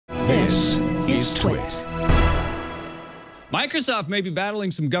This is Twit. Microsoft may be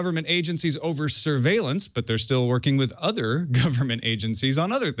battling some government agencies over surveillance, but they're still working with other government agencies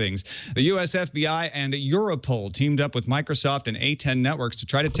on other things. The US FBI and Europol teamed up with Microsoft and A10 Networks to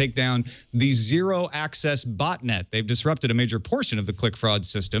try to take down the zero-access botnet. They've disrupted a major portion of the click fraud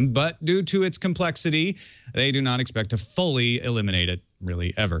system, but due to its complexity, they do not expect to fully eliminate it.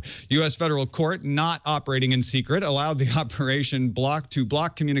 Really ever. U.S. federal court, not operating in secret, allowed the operation to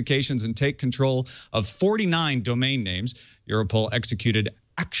block communications and take control of 49 domain names. Europol executed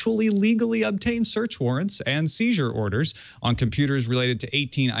actually legally obtained search warrants and seizure orders on computers related to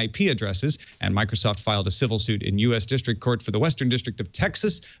 18 IP addresses, and Microsoft filed a civil suit in U.S. District Court for the Western District of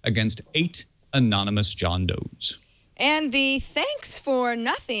Texas against 8 anonymous John Does. And the Thanks for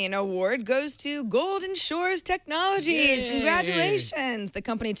Nothing award goes to Golden Shores Technologies. Yay. Congratulations. The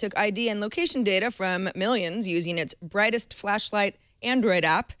company took ID and location data from millions using its Brightest Flashlight Android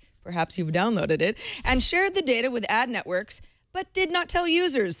app, perhaps you've downloaded it, and shared the data with ad networks, but did not tell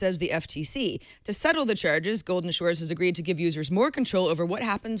users, says the FTC. To settle the charges, Golden Shores has agreed to give users more control over what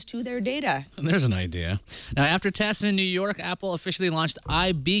happens to their data. There's an idea. Now, after tests in New York, Apple officially launched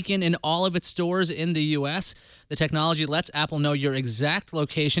iBeacon in all of its stores in the U.S. The technology lets Apple know your exact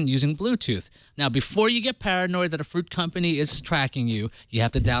location using Bluetooth. Now, before you get paranoid that a fruit company is tracking you, you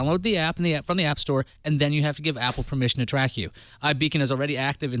have to download the app from the App Store, and then you have to give Apple permission to track you. iBeacon is already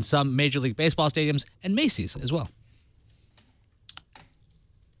active in some Major League Baseball stadiums and Macy's as well.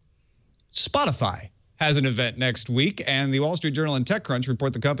 Spotify has an event next week, and the Wall Street Journal and TechCrunch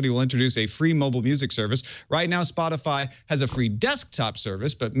report the company will introduce a free mobile music service. Right now, Spotify has a free desktop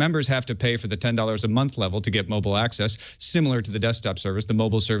service, but members have to pay for the $10 a month level to get mobile access. Similar to the desktop service, the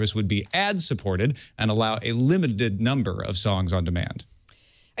mobile service would be ad-supported and allow a limited number of songs on demand.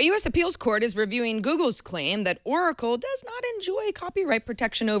 A U.S. appeals court is reviewing Google's claim that Oracle does not enjoy copyright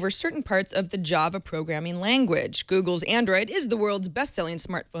protection over certain parts of the Java programming language. Google's Android is the world's best-selling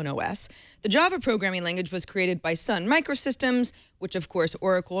smartphone OS. The Java programming language was created by Sun Microsystems, which, of course,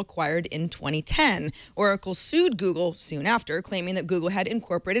 Oracle acquired in 2010. Oracle sued Google soon after, claiming that Google had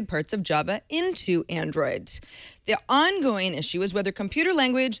incorporated parts of Java into Android. The ongoing issue is whether computer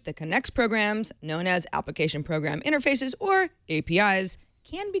language that connects programs, known as application program interfaces or APIs,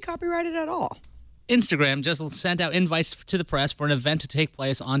 can be copyrighted at all. Instagram just sent out invites to the press for an event to take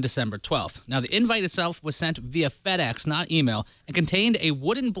place on December 12th. Now, the invite itself was sent via FedEx, not email, and contained a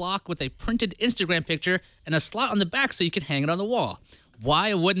wooden block with a printed Instagram picture and a slot on the back so you could hang it on the wall. Why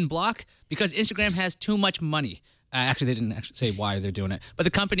a wooden block? Because Instagram has too much money. Actually, they didn't actually say why they're doing it. But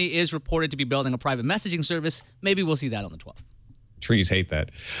the company is reported to be building a private messaging service. Maybe we'll see that on the 12th. Trees hate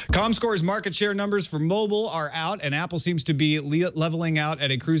that. Comscore's market share numbers for mobile are out, and Apple seems to be leveling out at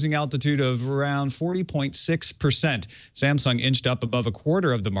a cruising altitude of around 40.6%. Samsung inched up above a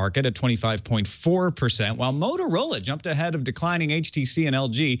quarter of the market at 25.4%, while Motorola jumped ahead of declining HTC and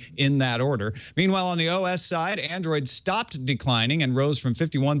LG in that order. Meanwhile, on the OS side, Android stopped declining and rose from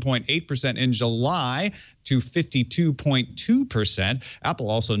 51.8% in July to 52.2%. Apple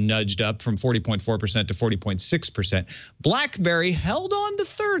also nudged up from 40.4% to 40.6%. BlackBerry held on to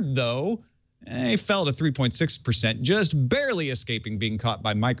third, though. It fell to 3.6%, just barely escaping being caught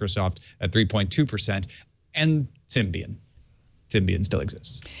by Microsoft at 3.2%, and Symbian. Symbian still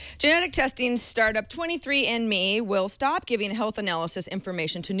exists. Genetic testing startup 23andMe will stop giving health analysis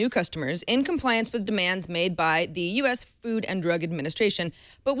information to new customers in compliance with demands made by the U.S. Food and Drug Administration,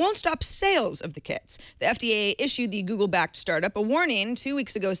 but won't stop sales of the kits. The FDA issued the Google-backed startup a warning 2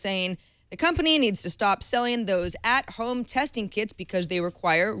 weeks ago saying the company needs to stop selling those at-home testing kits because they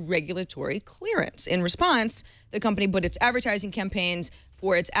require regulatory clearance. In response, the company put its advertising campaigns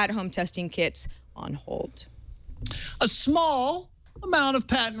for its at-home testing kits on hold. A small amount of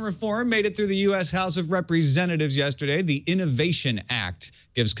patent reform made it through the U.S. House of Representatives yesterday. The Innovation Act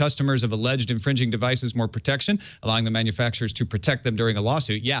gives customers of alleged infringing devices more protection, allowing the manufacturers to protect them during a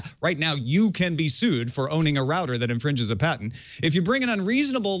lawsuit. Yeah, right now you can be sued for owning a router that infringes a patent. If you bring an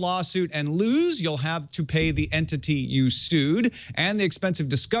unreasonable lawsuit and lose, you'll have to pay the entity you sued, and the expensive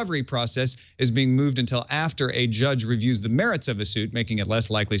discovery process is being moved until after a judge reviews the merits of a suit, making it less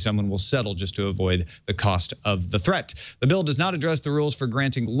likely someone will settle just to avoid the cost of the threat. The bill does not address the rules for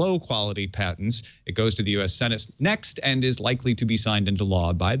granting low-quality patents. It goes to the U.S. Senate next and is likely to be signed into law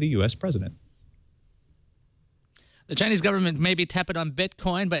by the U.S. president. The Chinese government may be tepid on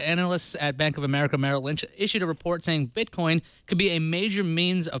Bitcoin, but analysts at Bank of America Merrill Lynch issued a report saying Bitcoin could be a major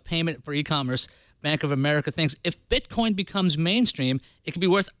means of payment for e-commerce. Bank of America thinks if Bitcoin becomes mainstream, it could be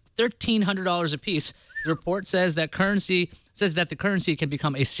worth $1,300 a piece. The report says that the currency can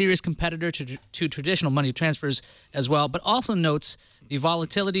become a serious competitor to traditional money transfers as well, but also notes the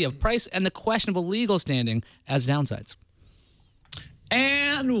volatility of price, and the questionable legal standing as downsides.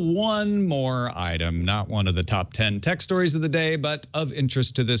 And one more item, not one of the top 10 tech stories of the day, but of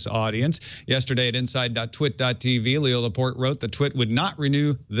interest to this audience. Yesterday at inside.twit.tv, Leo Laporte wrote that Twit would not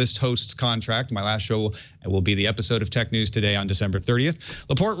renew this host's contract. My last show will be the episode of Tech News Today on December 30th.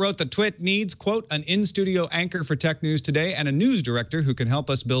 Laporte wrote that Twit needs, quote, an in-studio anchor for Tech News Today and a news director who can help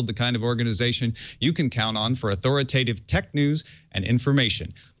us build the kind of organization you can count on for authoritative tech news and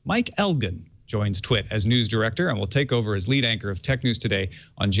information. Mike Elgin joins Twit as news director and will take over as lead anchor of Tech News Today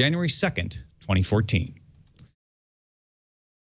on January 2nd, 2014.